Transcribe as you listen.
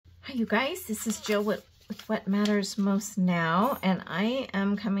Hi you guys, this is Jill with What Matters Most Now, and I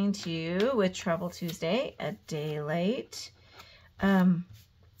am coming to you with Travel Tuesday, a day late. But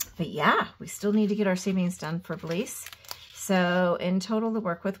yeah, we still need to get our savings done for Belize. So in total to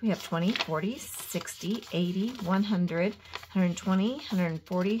work with, we have 20, 40, 60, 80, 100, 120,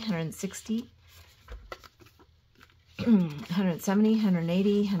 140, 160, 170,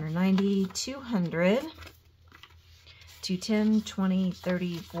 180, 190, 200, 210, 20,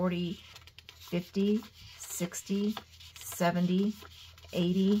 30, 40, 50, 60, 70,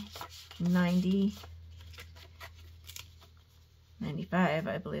 80, 90, 95,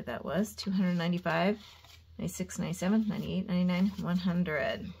 I believe that was, 295, 96, 97, 98, 99,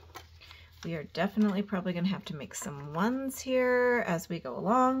 100. We are definitely probably going to have to make some ones here as we go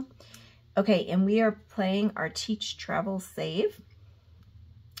along. Okay, and we are playing our Teach, Travel, Save.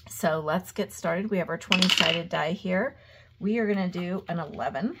 So let's get started. We have our 20-sided die here. We are going to do an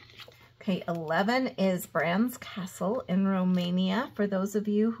 11. Okay, 11 is Brands Castle in Romania. For those of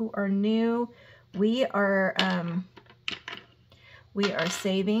you who are new, we are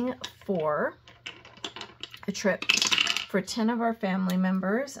saving for a trip for 10 of our family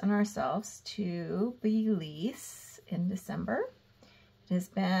members and ourselves to Belize in December. It has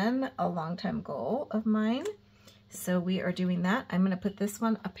been a long time goal of mine, so we are doing that. I'm going to put this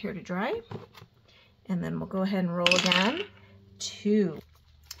one up here to dry, and then we'll go ahead and roll again. 2.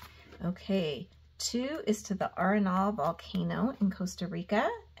 Okay, 2 is to the Arenal volcano in Costa Rica,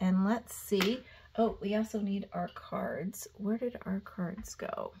 and let's see. Oh, we also need our cards. Where did our cards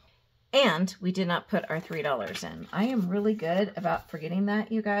go? And we did not put our $3 in. I am really good about forgetting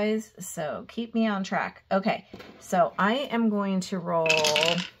that, you guys, so keep me on track. Okay, so I am going to roll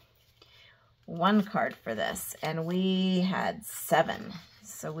one card for this, and we had 7.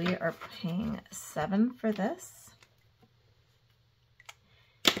 So we are paying 7 for this.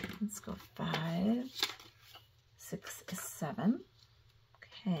 Let's go 5, 6, 7.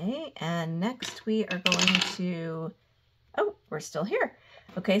 Okay, and next we are going to, oh, we're still here.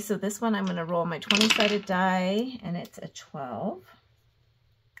 Okay, so this one I'm going to roll my 20-sided die, and it's a 12.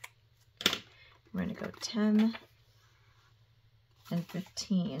 We're going to go 10 and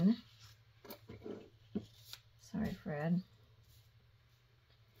 15. Sorry, Fred.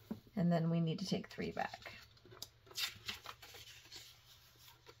 And then we need to take 3 back.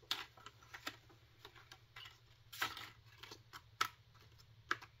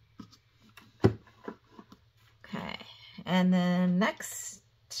 And then next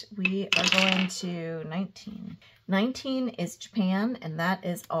we are going to 19. 19 is Japan, and that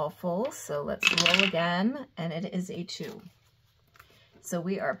is all full. So let's roll again, and it is a 2. So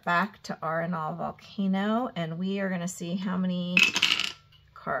we are back to Arenal volcano, and we are going to see how many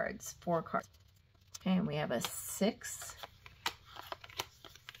cards. 4 cards. Okay, and we have a 6.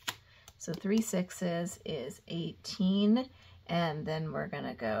 So 3 6s is 18, and then we're going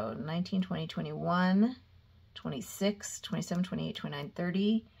to go 19, 20, 21. 26, 27, 28, 29,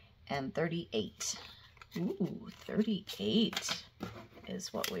 30, and 38. Ooh, 38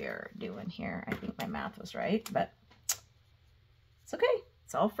 is what we are doing here. I think my math was right, but it's okay.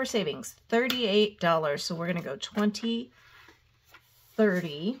 It's all for savings. $38. So we're going to go 20,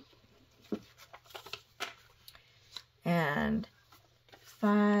 30, and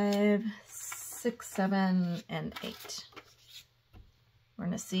 5, 6, 7, and 8. We're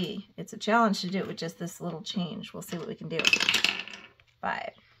going to see. It's a challenge to do it with just this little change. We'll see what we can do.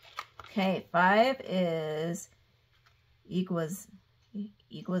 5. Okay, 5 is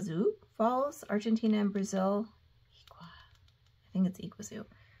Iguazu Falls, Argentina and Brazil. I think it's Iguazu.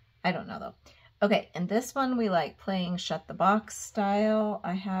 I don't know though. Okay, and this one we like playing Shut the Box style.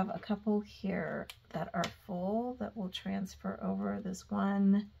 I have a couple here that are full that will transfer over. This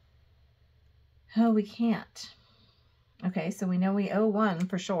one, oh, we can't. Okay, so we know we owe 1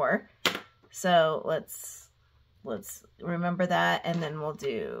 for sure. So let's remember that, and then we'll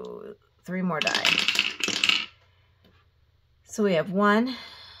do 3 more die. So we have 1.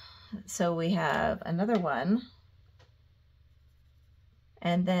 So we have another 1.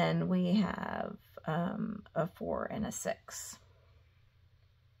 And then we have a 4 and a 6.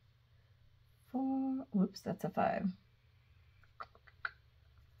 4, whoops, that's a 5.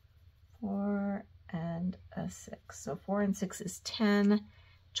 4 and a 6. So 4 and 6 is 10,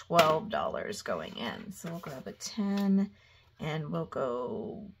 $12 going in. So we'll grab a 10, and we'll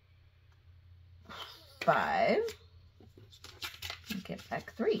go 5 and get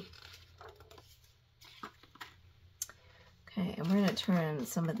back 3. Okay, and we're going to turn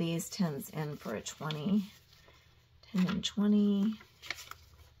some of these 10s in for a 20. 10 and 20.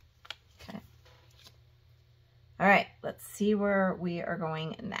 Okay. All right, let's see where we are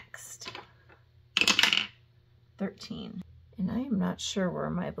going next. 13. And I am not sure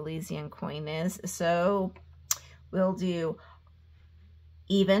where my Belizean coin is, so we'll do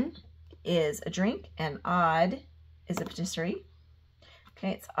even is a drink and odd is a patisserie.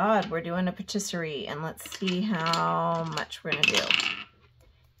 Okay, it's odd. We're doing a patisserie, and let's see how much we're gonna do.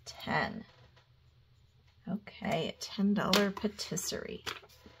 10. Okay, a $10 patisserie.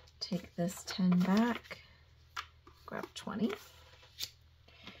 Take this 10 back, grab 20.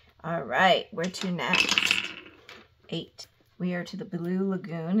 All right, where to next? 8. We are to the Blue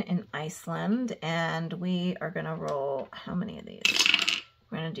Lagoon in Iceland, and we are gonna roll, how many of these?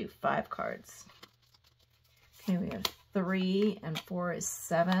 We're gonna do 5 cards. Okay, we have 3, and 4 is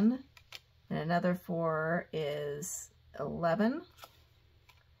 7, and another 4 is 11,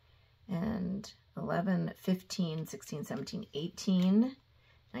 and 11, 15, 16, 17, 18,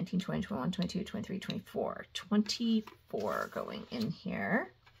 19, 20, 21, 22, 23, 24. 24 going in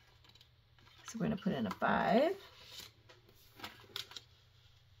here. So we're going to put in a 5.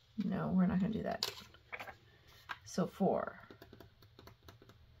 No, we're not going to do that. So 4.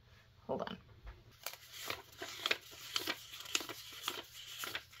 Hold on.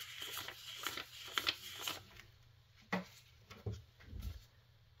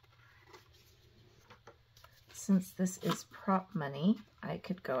 Since this is prop money, I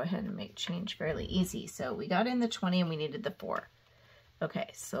could go ahead and make change fairly easy. So we got in the 20 and we needed the 4. Okay,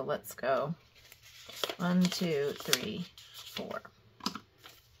 so let's go 1, 2, 3, 4.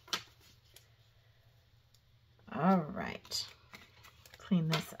 All right, clean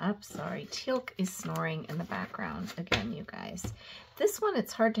this up. Sorry, Teal'c is snoring in the background again, you guys. This one,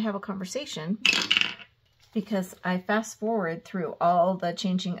 it's hard to have a conversation because I fast forward through all the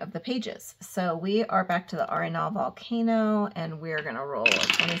changing of the pages. So we are back to the Arenal volcano, and we're gonna roll a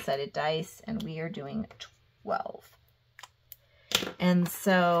 20-sided dice, and we are doing 12. And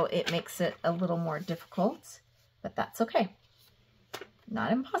so it makes it a little more difficult, but that's okay.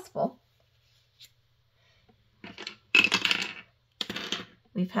 Not impossible.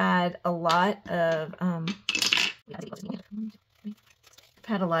 We've had a lot of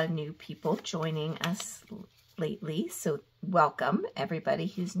new people joining us lately, so welcome everybody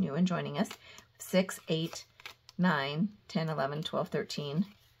who's new and joining us. 6, 8, 9, 10, 11, 12, 13,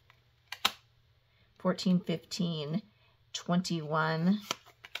 14, 15, 21,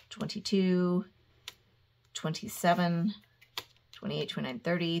 22, 27, 28, 29,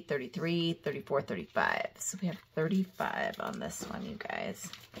 30, 33, 34, 35. So we have 35 on this one, you guys.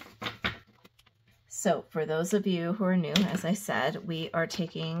 So for those of you who are new, as I said, we are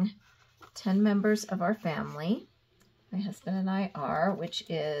taking 10 members of our family. My husband and I are, which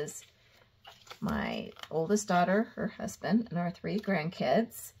is my oldest daughter, her husband, and our 3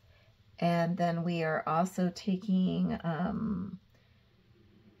 grandkids. And then we are also taking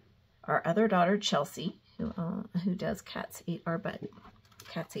our other daughter, Chelsea, who does Cats Eat My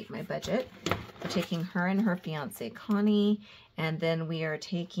Budget. We're taking her and her fiance, Connie. And then we are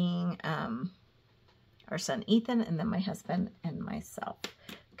taking our son Ethan, and then my husband and myself.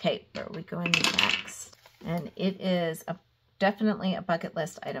 Okay, where are we going next? And it is definitely a bucket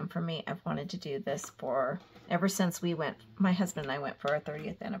list item for me. I've wanted to do this ever since my husband and I went for our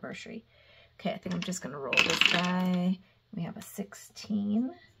 30th anniversary. Okay, I think I'm just gonna roll this guy. We have a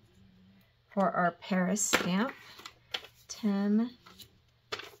 16 for our Paris stamp. 10,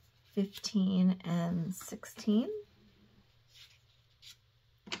 15, and 16.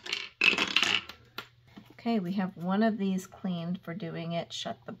 Okay, we have one of these cleaned for doing it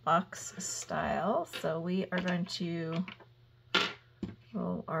shut the box style. So we are going to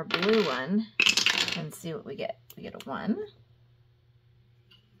roll our blue one and see what we get. We get a 1.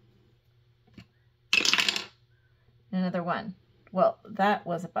 Another 1. Well, that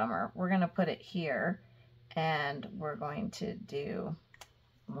was a bummer. We're going to put it here, and we're going to do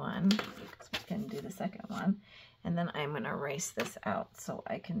 1. So we can do the second one. And then I'm going to erase this out so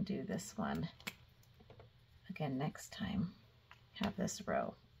I can do this one again next time. Have this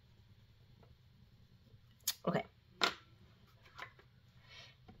row. Okay.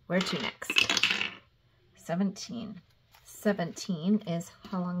 Where to next? 17. 17 is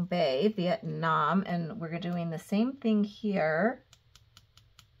Halong Bay, Vietnam, and we're doing the same thing here.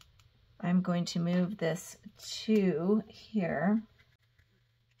 I'm going to move this 2 here,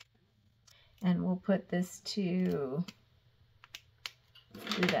 and we'll put this 2,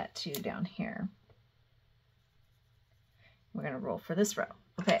 do that 2 down here. We're going to roll for this row.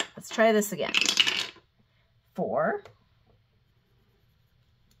 Okay, let's try this again. 4,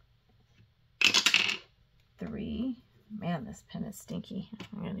 3, man, this pen is stinky.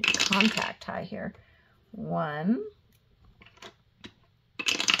 I'm going to need a contact high here. 1,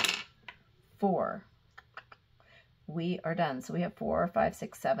 4. We are done. So we have 4, 5,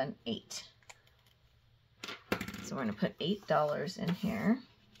 6, 7, 8. So we're going to put $8 in here.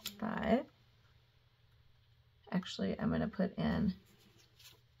 5. Actually, I'm going to put in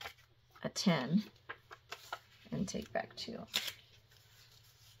a 10 and take back 2.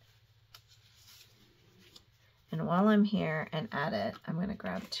 And while I'm here and at it, I'm going to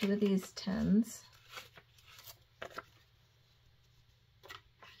grab 2 of these 10s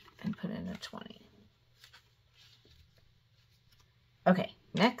and put in a 20. Okay,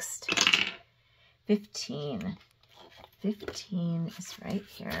 next, 15. 15 is right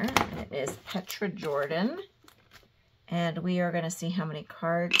here, and it is Petra Jordan. And we are going to see how many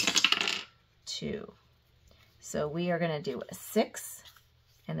cards. 2. So we are going to do a 6,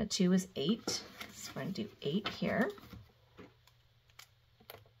 and a 2 is 8. So we're going to do 8 here.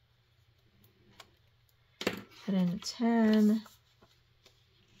 Put in a 10.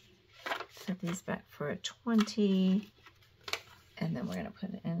 Put these back for a 20. And then we're going to put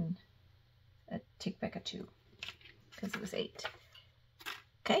in take back a 2 because it was 8.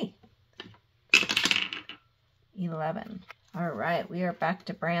 Okay. 11. All right, we are back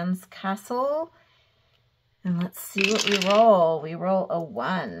to Bran's Castle. And let's see what we roll. We roll a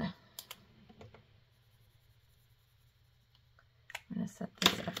 1. I'm going to set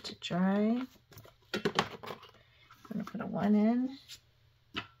this up to dry. I'm going to put a 1 in.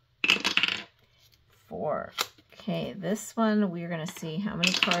 4. Okay, this one we're going to see how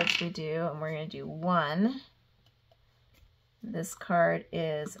many cards we do, and we're going to do 1. This card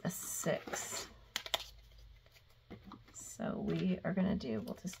is a 6. So we are going to do,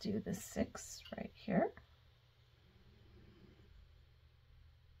 we'll just do the 6 right here.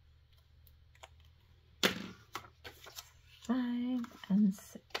 Five and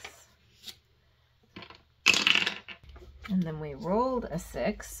 6. And then we rolled a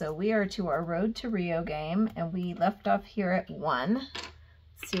 6. So we are to our Road to Rio game, and we left off here at 1. Let's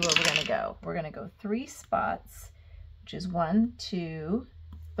see where we're going to go. We're going to go 3 spots, which is 1, 2,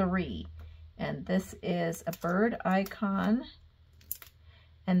 3. And this is a bird icon,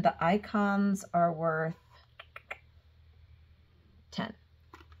 and the icons are worth 10.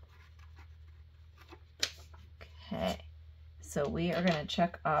 Okay, so we are going to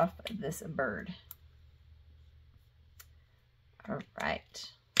check off this bird. All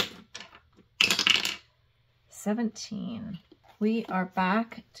right. 17. We are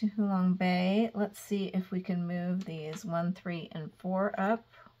back to Hulong Bay. Let's see if we can move these 1, 3, and 4 up.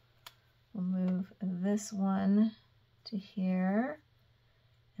 We'll move this 1 to here,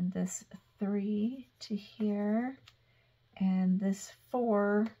 and this 3 to here, and this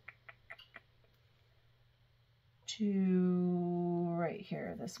 4 to right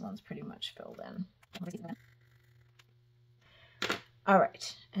here. This one's pretty much filled in. All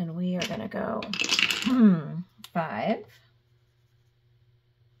right, and we are going to go 5.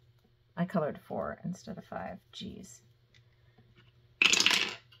 I colored 4 instead of 5. Geez.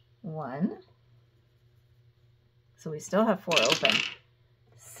 1. So we still have 4 open.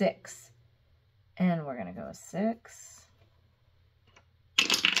 6. And we're going to go a 6.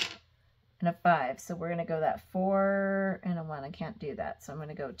 And a 5. So we're going to go that 4 and a 1. I can't do that. So I'm going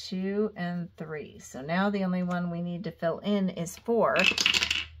to go 2 and 3. So now the only one we need to fill in is 4.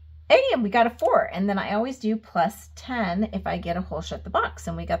 Hey, and we got a 4. And then I always do plus 10 if I get a hole shut the box.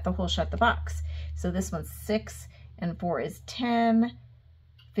 And we got the hole shut the box. So this one's 6 and 4 is 10.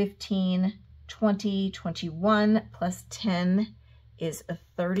 15, 20, 21 plus 10 is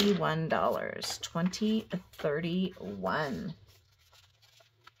 $31. 20, 31.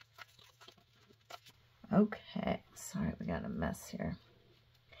 Okay, sorry, we got a mess here.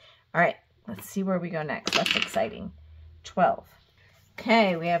 All right, let's see where we go next. That's exciting. 12.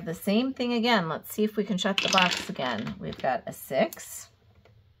 Okay, we have the same thing again. Let's see if we can shut the box again. We've got a 6.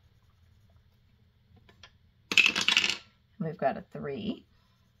 We've got a 3.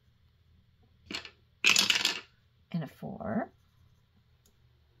 And a 4,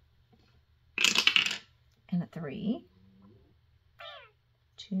 and a 3,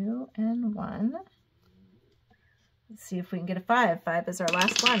 2, and 1. Let's see if we can get a 5. 5 is our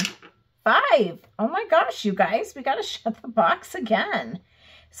last one. 5! Oh my gosh, you guys, we got to shut the box again.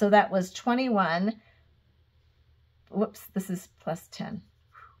 So that was 21. Whoops, this is plus 10.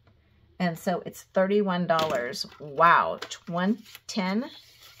 And so it's $31. Wow, 10.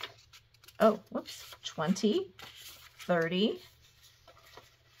 Oh, whoops, 20. 30.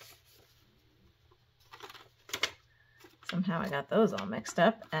 Somehow I got those all mixed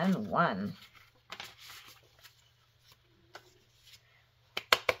up. And 1.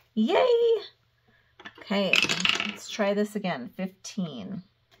 Yay! Okay, let's try this again. 15.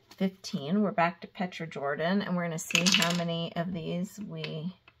 15. We're back to Petra Jordan, and we're going to see how many of these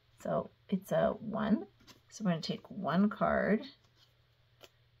so it's a 1. So we're going to take 1 card,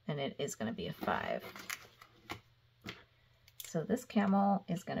 and it is going to be a 5. So this camel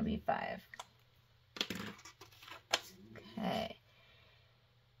is going to be 5. Okay.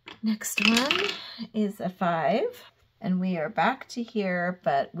 Next one is a 5. And we are back to here,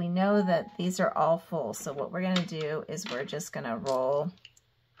 but we know that these are all full. So what we're going to do is we're just going to roll.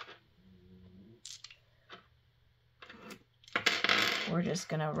 We're just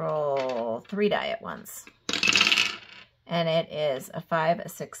going to roll 3 die at once. And it is a 5, a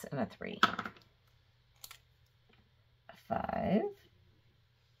 6, and a 3. A 5,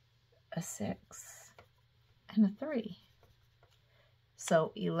 a 6, and a 3.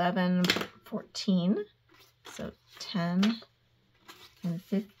 So 11, 14. So 10 and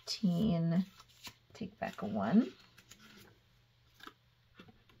 15, take back a 1.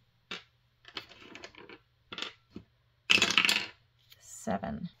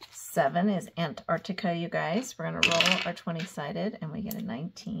 7. 7 is Antarctica, you guys. We're going to roll our 20-sided, and we get a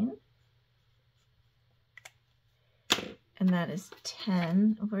 19. And that is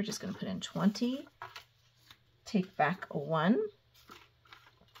 10. We're just going to put in 20. Take back a 1.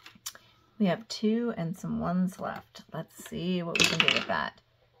 We have 2 and some 1s left. Let's see what we can do with that.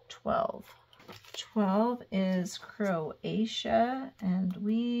 12. 12 is Croatia, and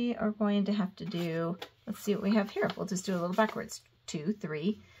we are going to have to do, let's see what we have here. We'll just do a little backwards. 2,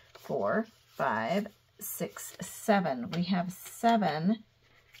 3, 4, 5, 6, 7. We have 7.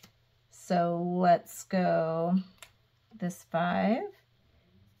 So let's go this 5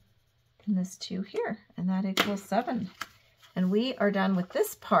 and this 2 here, and that equals 7. And we are done with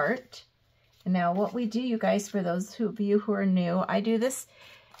this part. And now what we do, you guys, for those of you who are new, I do this.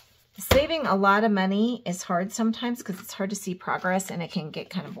 Saving a lot of money is hard sometimes because it's hard to see progress and it can get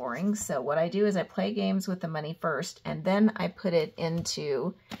kind of boring. So what I do is I play games with the money first, and then I put it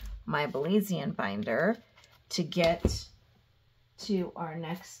into my Belizean binder to get to our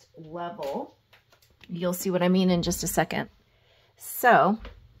next level. You'll see what I mean in just a second. So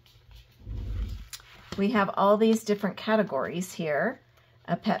we have all these different categories here.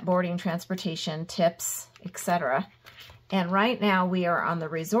 Pet boarding, transportation, tips, etc. And right now we are on the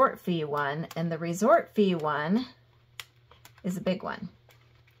resort fee one, and the resort fee one is a big one.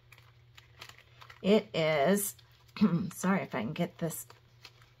 It is, sorry if I can get this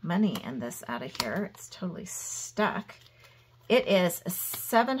money and this out of here. It's totally stuck. It is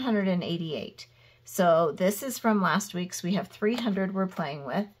 $788. So this is from last week's. We have 300 we're playing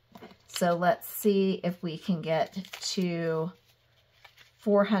with. So let's see if we can get to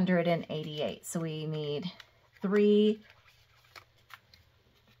 488. So we need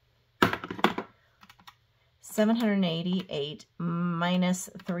 788 minus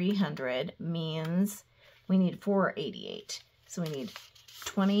 300 means we need 488. So we need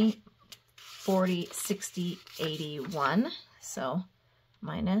 20, 40, 60, 81. So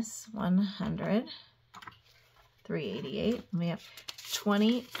minus 100, 388. We have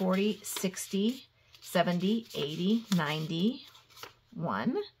 20, 40, 60, 70, 80, 90,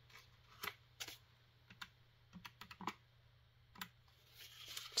 1.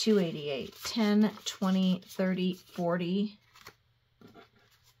 $288, 10, 20, 30, 40,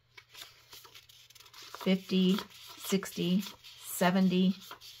 50, 60, 70,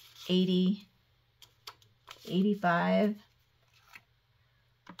 80, 85.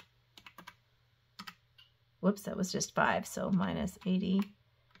 Whoops, that was just 5, so minus 80,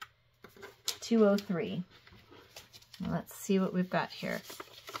 203. Let's see what we've got here.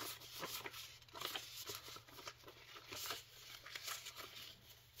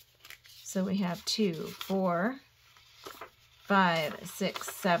 So we have 2, 4, 5,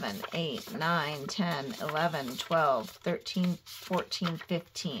 6, 7, 8, 9, 10, 11, 12, 13, 14,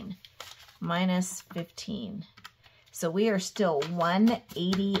 15, minus 15. So we are still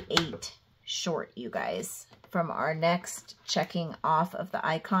 188 short, you guys, from our next checking off of the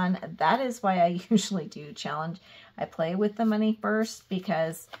icon. That is why I usually do challenge. I play with the money first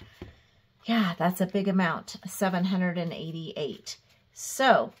because, yeah, that's a big amount, 788.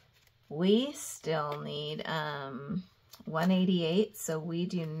 So we still need 188, so we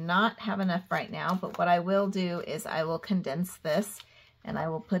do not have enough right now, but what I will do is I will condense this and I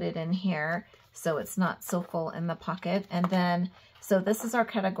will put it in here so it's not so full in the pocket. And then, so this is our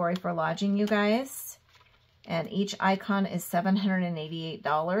category for lodging, you guys, and each icon is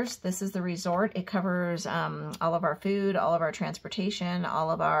 $788. This is the resort. It covers all of our food, all of our transportation, all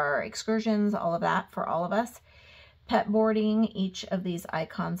of our excursions, all of that for all of us. Pet boarding, each of these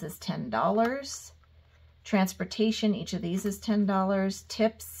icons is $10. Transportation, each of these is $10.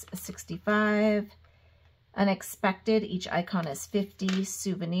 Tips, $65. Unexpected, each icon is $50.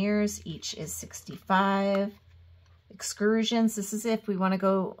 Souvenirs, each is $65. Excursions, this is if we want to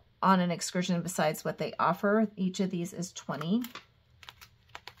go on an excursion besides what they offer. Each of these is $20.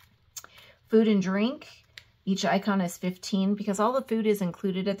 Food and drink, each icon is $15 because all the food is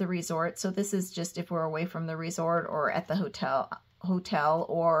included at the resort. So this is just if we're away from the resort or at the hotel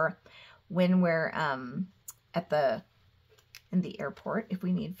or when we're in the airport if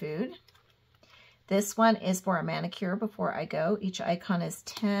we need food. This one is for a manicure before I go. Each icon is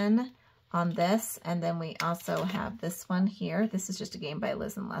 $10 on this. And then we also have this one here. This is just a game by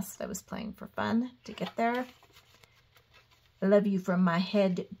Liz and Les that I was playing for fun to get there. I love you from my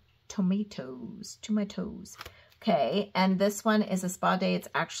head to my toes. Okay, and this one is a spa day. It's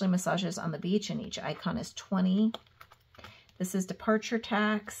actually massages on the beach, and each icon is $20. This is departure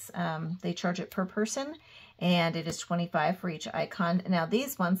tax. They charge it per person, and it is $25 for each icon. Now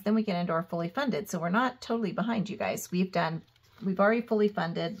these ones, then we get into our fully funded. So we're not totally behind you guys. We've already fully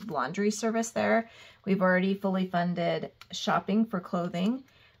funded laundry service there. We've already fully funded shopping for clothing.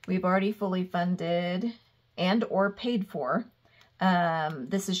 We've already fully funded and or paid for.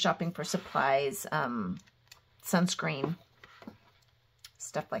 This is shopping for supplies, sunscreen,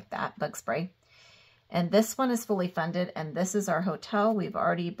 stuff like that, bug spray. And this one is fully funded, and this is our hotel. We've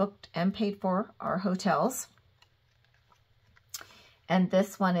already booked and paid for our hotels. And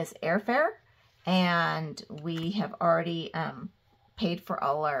this one is airfare, and we have already paid for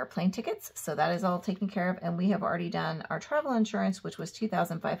all our plane tickets, so that is all taken care of. And we have already done our travel insurance, which was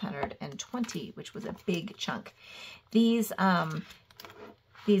 $2,520, which was a big chunk. These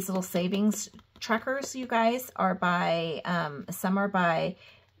little savings trackers, you guys, are by, some are by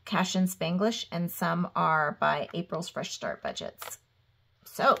Cash and Spanglish, and some are by April's Fresh Start Budgets.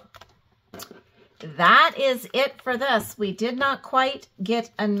 So that is it for this. We did not quite get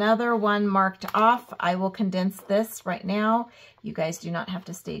another one marked off. I will condense this right now. You guys do not have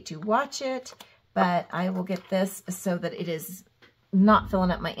to stay to watch it, but I will get this so that it is not filling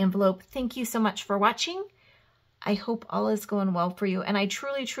up my envelope. Thank you so much for watching. I hope all is going well for you, and I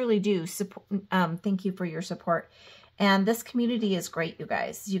truly, truly do thank you for your support. And this community is great, you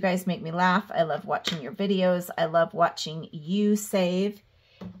guys. You guys make me laugh. I love watching your videos. I love watching you save.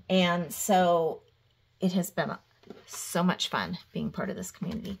 And so it has been so much fun being part of this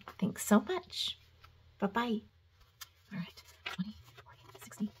community. Thanks so much. Bye-bye. All right. 20, 40,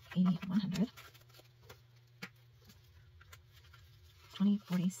 60, 80, 100. 20,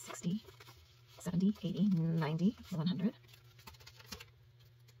 40, 60, 70, 80, 90, 100.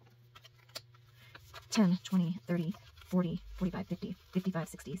 10, 20, 30, 40, 45, 50, 55,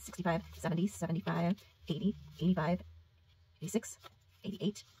 60, 65, 70, 75, 80, 85, 86,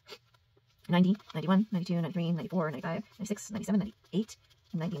 88, 90, 91, 92, 93, 94, 95, 96, 97, 98,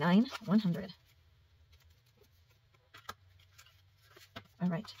 99, 100. All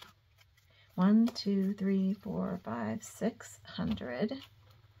right. 1, 2, 3, 4, 5, 600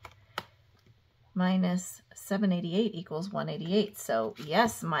 minus 788 equals 188. So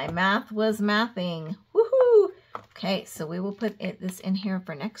yes, my math was mathing. Woohoo! Okay, so we will put this in here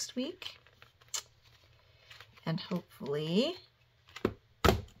for next week. And hopefully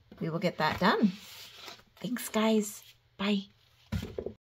we will get that done. Thanks, guys. Bye.